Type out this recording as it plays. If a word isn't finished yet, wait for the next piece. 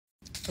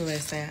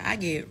Listen, I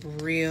get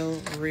real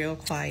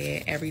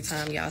quiet every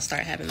time y'all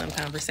start having them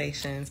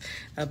conversations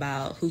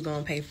about who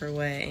gonna pay for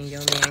what and your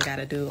man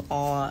gotta do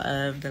all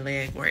of the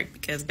legwork.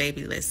 Because,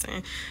 baby,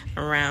 listen,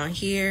 around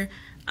here,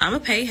 I'ma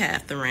pay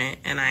half the rent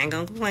and I ain't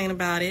gonna complain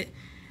about it.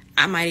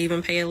 I might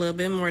even pay a little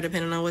bit more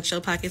depending on what your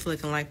pocket's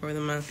looking like for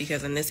the month,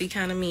 because in this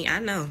economy, I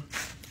know.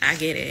 I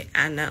get it.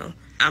 I know.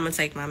 I'm going to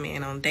take my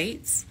man on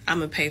dates. I'm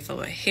going to pay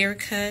for a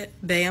haircut.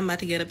 Babe, I'm about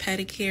to get a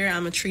pedicure.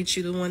 I'm going to treat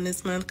you the one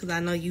this month because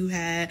I know you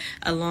had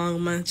a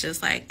long month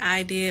just like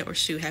I did. Or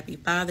shoot, happy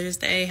Father's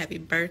Day, happy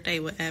birthday,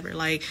 whatever.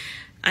 Like,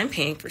 I'm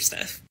paying for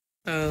stuff.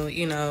 So,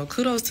 you know,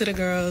 kudos to the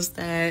girls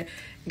that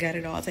got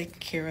it all taken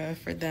care of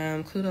for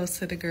them. Kudos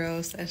to the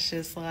girls that's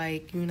just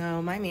like, you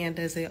know, my man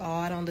does it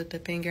all. I don't lift a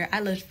finger. I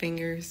lift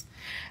fingers.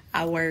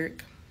 I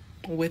work.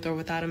 With or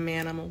without a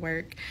man, I'm going to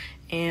work.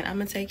 And I'm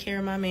going to take care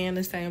of my man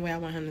the same way I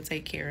want him to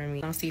take care of me.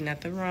 I don't see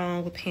nothing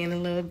wrong with paying a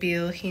little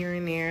bill here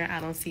and there. I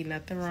don't see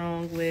nothing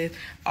wrong with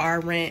our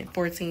rent,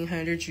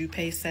 $1,400, you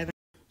pay $700.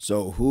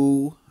 So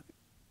who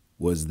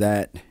was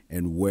that,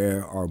 and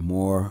where are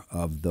more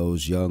of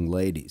those young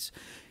ladies?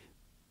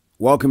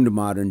 Welcome to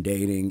modern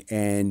dating.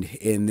 And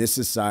in this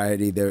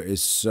society, there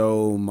is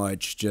so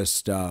much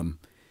just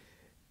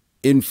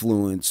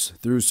influence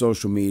through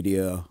social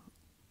media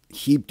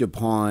heaped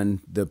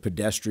upon the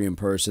pedestrian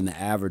person, the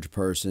average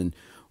person,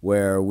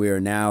 where we are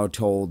now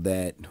told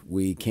that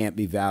we can't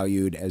be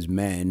valued as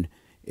men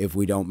if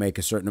we don't make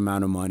a certain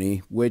amount of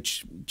money,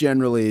 which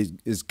generally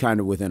is kind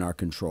of within our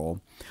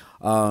control.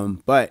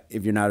 But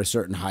if you're not a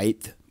certain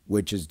height,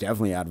 which is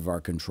definitely out of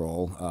our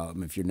control,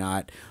 if you're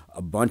not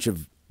a bunch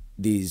of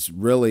these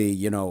really,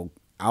 you know,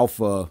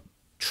 alpha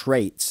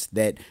traits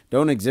that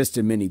don't exist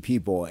in many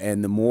people,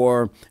 and the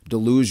more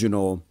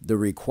delusional the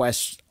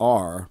requests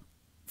are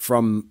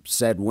from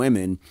said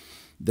women,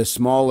 the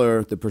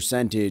smaller the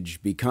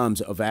percentage becomes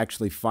of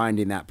actually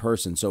finding that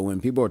person. So when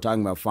people are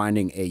talking about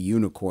finding a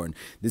unicorn,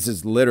 this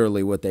is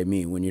literally what they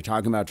mean. When you're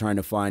talking about trying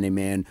to find a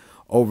man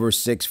over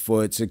 6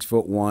 foot,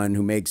 6'1",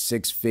 who makes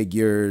six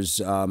figures,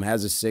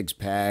 has a six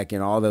pack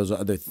and all those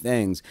other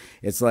things,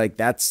 it's like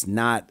that's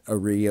not a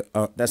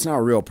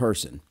real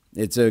person.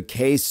 It's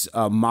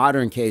a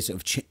modern case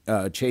of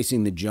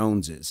chasing the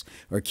Joneses,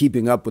 or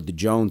keeping up with the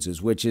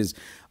Joneses, which is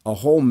a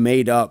whole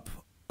made up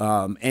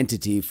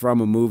entity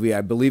from a movie. I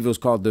believe it was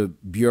called The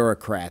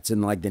Bureaucrats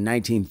in like the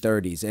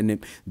 1930s.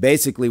 And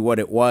basically what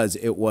it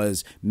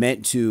was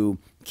meant to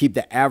keep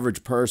the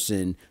average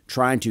person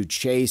trying to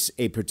chase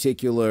a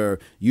particular,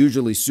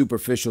 usually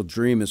superficial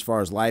dream as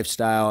far as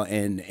lifestyle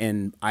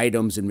and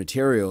items and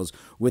materials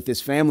with this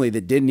family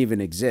that didn't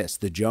even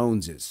exist, the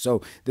Joneses.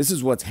 So this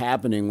is what's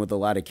happening with a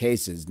lot of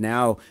cases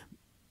now.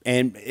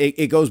 And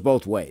it goes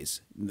both ways.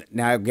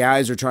 Now,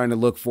 guys are trying to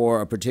look for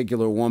a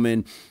particular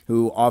woman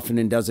who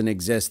often doesn't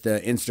exist,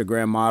 the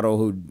Instagram model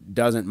who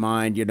doesn't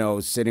mind, you know,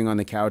 sitting on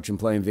the couch and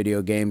playing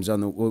video games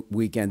on the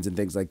weekends and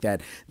things like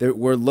that.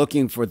 We're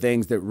looking for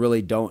things that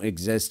really don't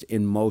exist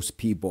in most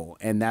people.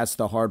 And that's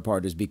the hard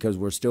part, is because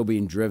we're still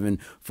being driven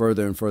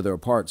further and further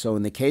apart. So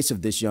in the case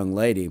of this young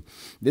lady,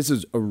 this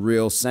is a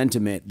real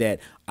sentiment that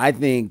I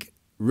think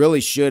really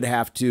should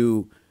have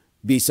to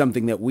be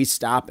something that we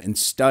stop and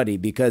study,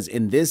 because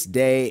in this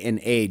day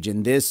and age,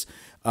 in this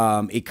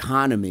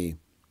economy,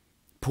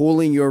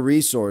 pooling your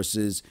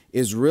resources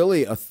is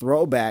really a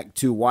throwback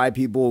to why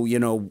people, you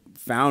know,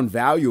 found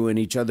value in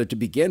each other to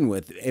begin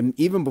with. And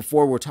even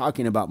before we're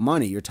talking about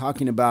money, you're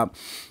talking about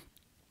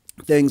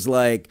things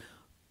like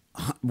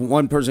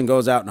one person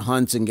goes out and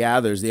hunts and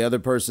gathers, the other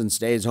person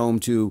stays home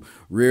to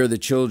rear the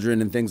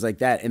children and things like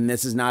that. And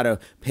this is not a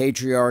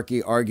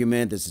patriarchy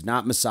argument. This is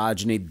not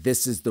misogyny.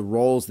 This is the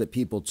roles that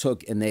people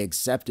took and they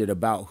accepted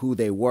about who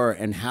they were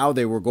and how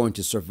they were going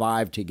to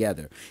survive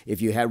together.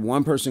 If you had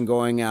one person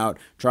going out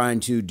trying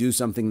to do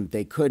something that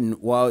they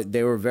couldn't, well,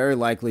 they were very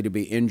likely to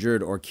be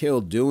injured or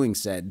killed doing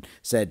said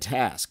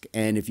task.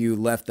 And if you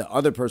left the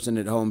other person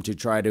at home to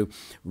try to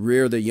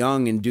rear the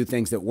young and do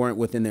things that weren't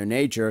within their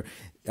nature,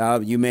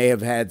 you may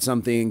have had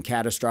something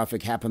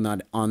catastrophic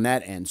happen on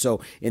that end.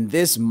 So in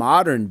this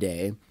modern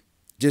day,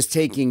 just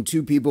taking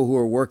two people who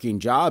are working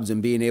jobs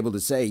and being able to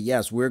say,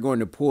 yes, we're going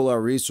to pool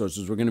our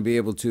resources. We're going to be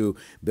able to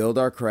build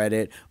our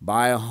credit,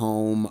 buy a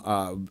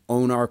home,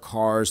 own our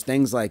cars,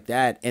 things like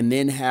that, and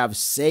then have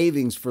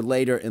savings for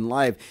later in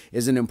life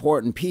is an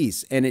important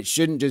piece. And it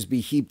shouldn't just be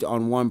heaped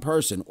on one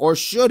person. Or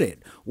should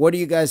it? What do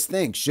you guys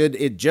think? Should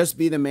it just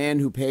be the man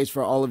who pays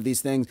for all of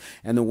these things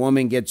and the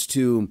woman gets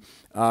to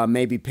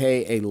maybe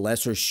pay a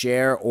lesser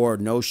share or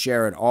no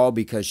share at all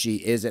because she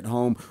is at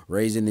home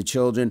raising the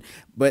children?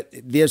 But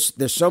there's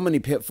so many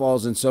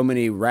pitfalls and so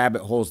many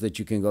rabbit holes that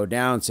you can go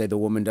down. Say the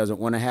woman doesn't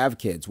want to have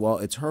kids. Well,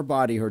 it's her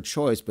body, her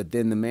choice, but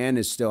then the man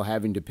is still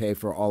having to pay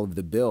for all of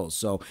the bills.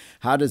 So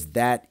how does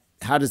that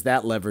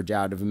leverage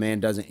out if a man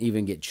doesn't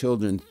even get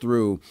children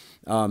through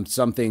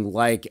something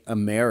like a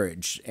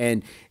marriage?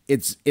 And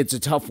it's a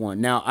tough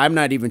one. Now, I'm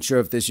not even sure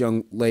if this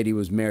young lady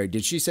was married.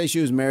 Did she say she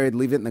was married?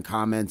 Leave it in the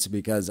comments,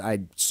 because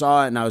I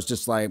saw it and I was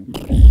just like,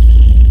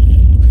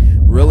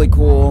 really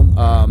cool.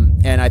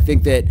 And I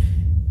think that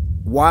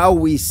while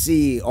we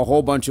see a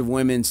whole bunch of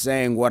women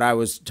saying what I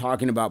was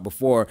talking about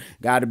before,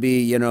 got to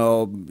be, you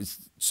know,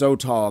 so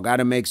tall, got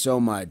to make so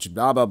much,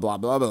 blah, blah, blah,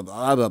 blah, blah,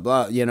 blah, blah,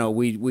 blah. You know,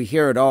 we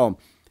hear it all.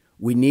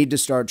 We need to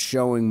start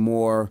showing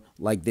more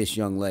like this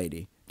young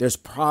lady. There's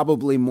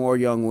probably more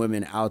young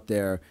women out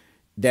there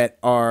that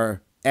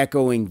are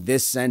echoing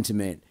this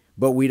sentiment,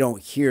 but we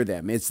don't hear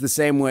them. It's the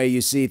same way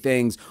you see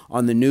things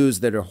on the news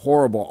that are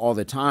horrible all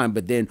the time,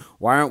 but then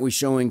why aren't we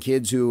showing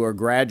kids who are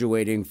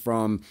graduating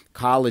from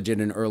college at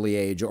an early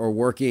age or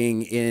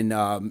working in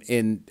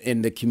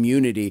the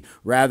community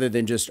rather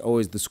than just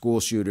always the school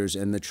shooters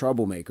and the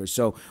troublemakers?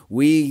 So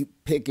we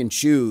pick and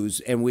choose,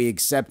 and we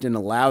accept and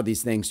allow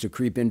these things to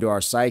creep into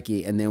our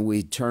psyche, and then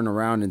we turn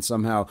around and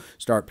somehow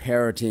start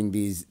parroting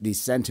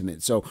these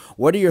sentiments. So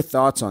what are your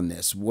thoughts on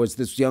this? Was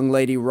this young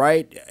lady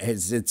right?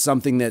 Is it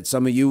something that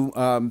some of you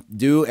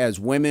do as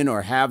women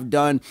or have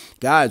done?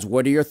 Guys,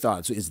 what are your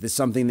thoughts? Is this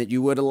something that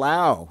you would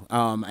allow?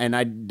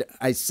 And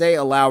I say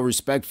allow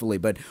respectfully,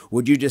 but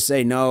would you just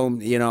say, no,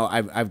 you know,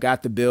 I've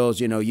got the bills,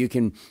 you know, you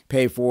can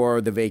pay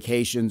for the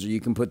vacations or you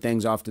can put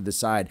things off to the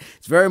side?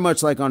 It's very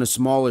much like on a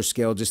smaller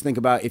scale. Just think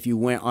about if you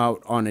went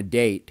out on a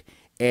date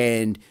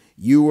and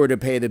you were to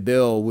pay the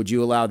bill, would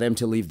you allow them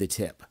to leave the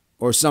tip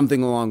or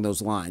something along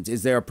those lines?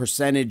 Is there a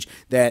percentage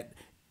that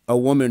a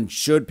woman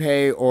should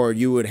pay or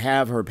you would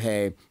have her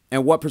pay?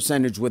 And what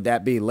percentage would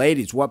that be?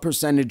 Ladies, what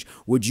percentage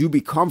would you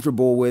be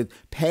comfortable with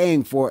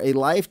paying for a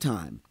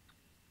lifetime?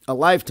 A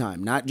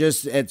lifetime, not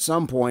just at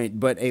some point,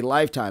 but a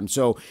lifetime.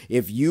 So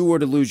if you were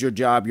to lose your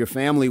job, your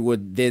family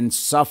would then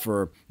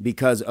suffer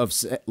because of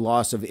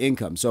loss of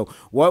income. So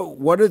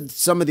what are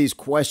some of these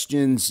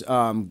questions?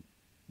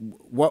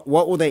 What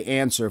will they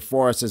answer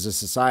for us as a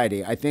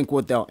society? I think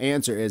what they'll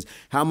answer is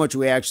how much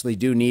we actually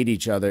do need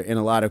each other in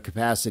a lot of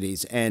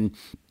capacities. And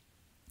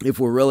if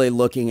we're really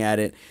looking at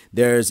it,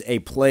 there's a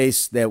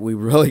place that we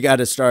really got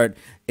to start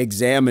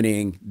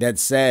examining that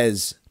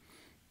says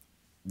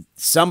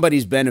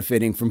somebody's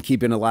benefiting from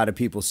keeping a lot of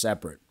people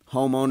separate.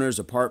 Homeowners,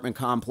 apartment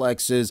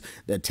complexes,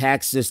 the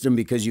tax system,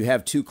 because you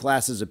have two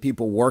classes of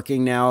people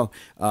working now,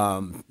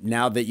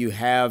 now that you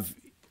have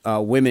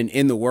women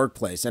in the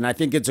workplace. And I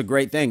think it's a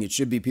great thing. It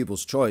should be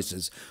people's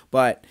choices.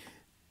 But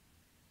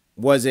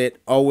was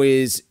it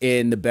always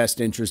in the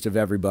best interest of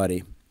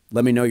everybody?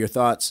 Let me know your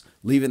thoughts.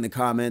 Leave it in the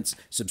comments.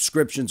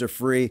 Subscriptions are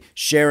free.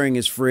 Sharing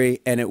is free.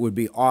 And it would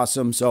be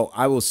awesome. So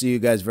I will see you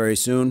guys very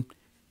soon.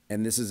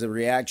 And this is a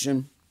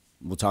reaction.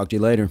 We'll talk to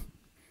you later.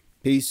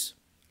 Peace,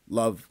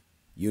 love,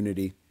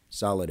 unity,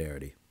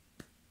 solidarity.